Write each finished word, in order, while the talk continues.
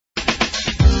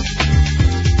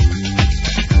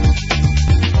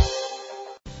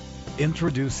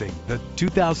Introducing the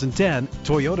 2010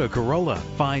 Toyota Corolla.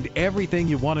 Find everything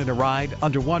you want in a ride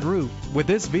under one roof with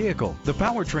this vehicle. The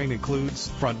powertrain includes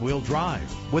front-wheel drive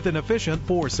with an efficient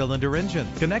 4-cylinder engine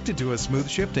connected to a smooth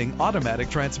shifting automatic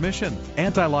transmission.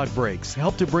 Anti-lock brakes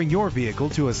help to bring your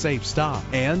vehicle to a safe stop.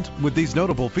 And with these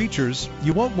notable features,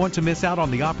 you won't want to miss out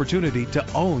on the opportunity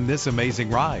to own this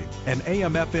amazing ride. An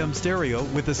AM/FM stereo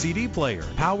with a CD player,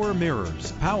 power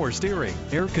mirrors, power steering,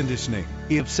 air conditioning.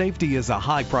 If safety is a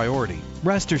high priority,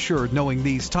 rest assured knowing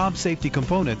these top safety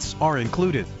components are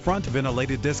included: front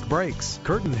ventilated disc brakes,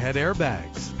 curtain head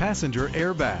airbags, passenger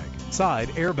airbag, side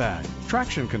airbag,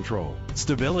 traction control,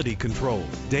 stability control,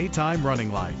 daytime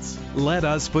running lights. Let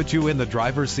us put you in the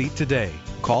driver's seat today.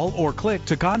 Call or click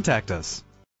to contact us.